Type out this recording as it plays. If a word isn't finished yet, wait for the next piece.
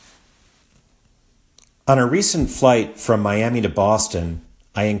On a recent flight from Miami to Boston,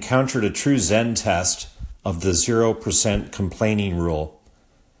 I encountered a true Zen test of the 0% complaining rule.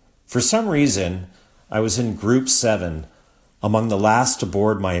 For some reason, I was in Group 7, among the last to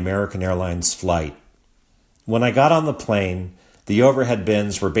board my American Airlines flight. When I got on the plane, the overhead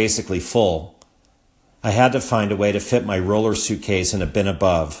bins were basically full. I had to find a way to fit my roller suitcase in a bin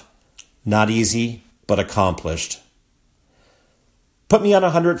above. Not easy, but accomplished. Put me on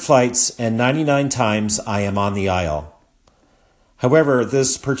 100 flights, and 99 times I am on the aisle. However,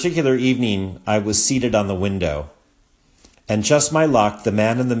 this particular evening, I was seated on the window. And just my luck, the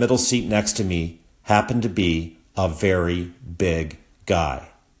man in the middle seat next to me happened to be a very big guy.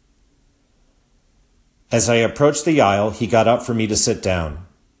 As I approached the aisle, he got up for me to sit down.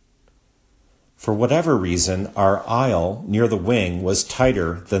 For whatever reason, our aisle near the wing was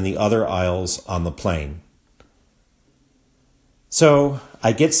tighter than the other aisles on the plane. So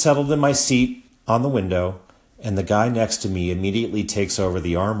I get settled in my seat on the window, and the guy next to me immediately takes over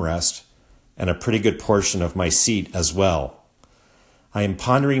the armrest and a pretty good portion of my seat as well. I am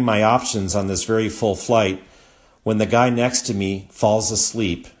pondering my options on this very full flight when the guy next to me falls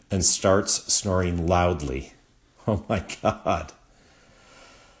asleep and starts snoring loudly. Oh my God.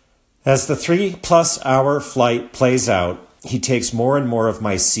 As the 3+ hour flight plays out, he takes more and more of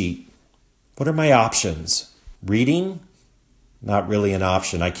my seat. What are my options? Reading? Not really an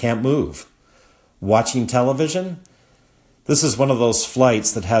option. I can't move. Watching television? This is one of those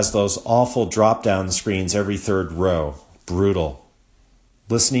flights that has those awful drop-down screens every third row. Brutal.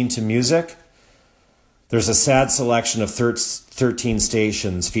 Listening to music? There's a sad selection of 13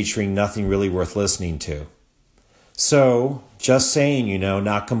 stations featuring nothing really worth listening to. So, just saying,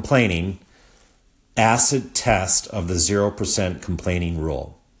 not complaining, acid test of the 0% complaining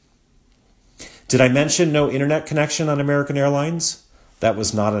rule. Did I mention no internet connection on American Airlines? That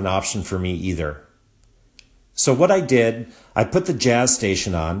was not an option for me either. So what I did, I put the jazz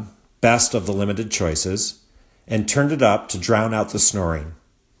station on, best of the limited choices, and turned it up to drown out the snoring.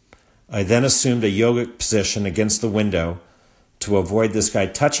 I then assumed a yogic position against the window to avoid this guy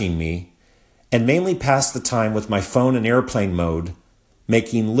touching me, and mainly passed the time with my phone in airplane mode,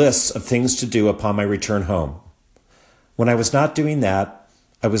 making lists of things to do upon my return home. When I was not doing that,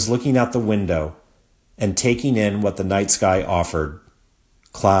 I was looking out the window and taking in what the night sky offered,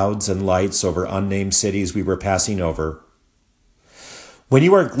 clouds and lights over unnamed cities we were passing over. When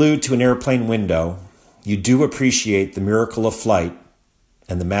you are glued to an airplane window, you do appreciate the miracle of flight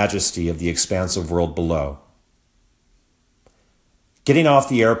and the majesty of the expansive world below. Getting off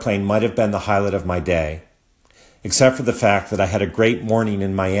the airplane might have been the highlight of my day, except for the fact that I had a great morning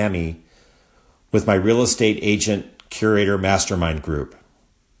in Miami with my real estate agent curator mastermind group.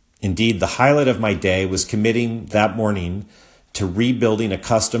 Indeed, the highlight of my day was committing that morning to rebuilding a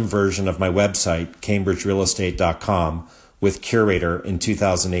custom version of my website, cambridgerealestate.com, with Curator in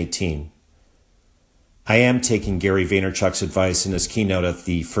 2018. I am taking Gary Vaynerchuk's advice in his keynote at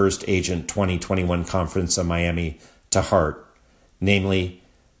the First Agent 2021 conference in Miami to heart, namely,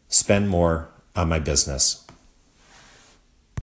 spend more on my business.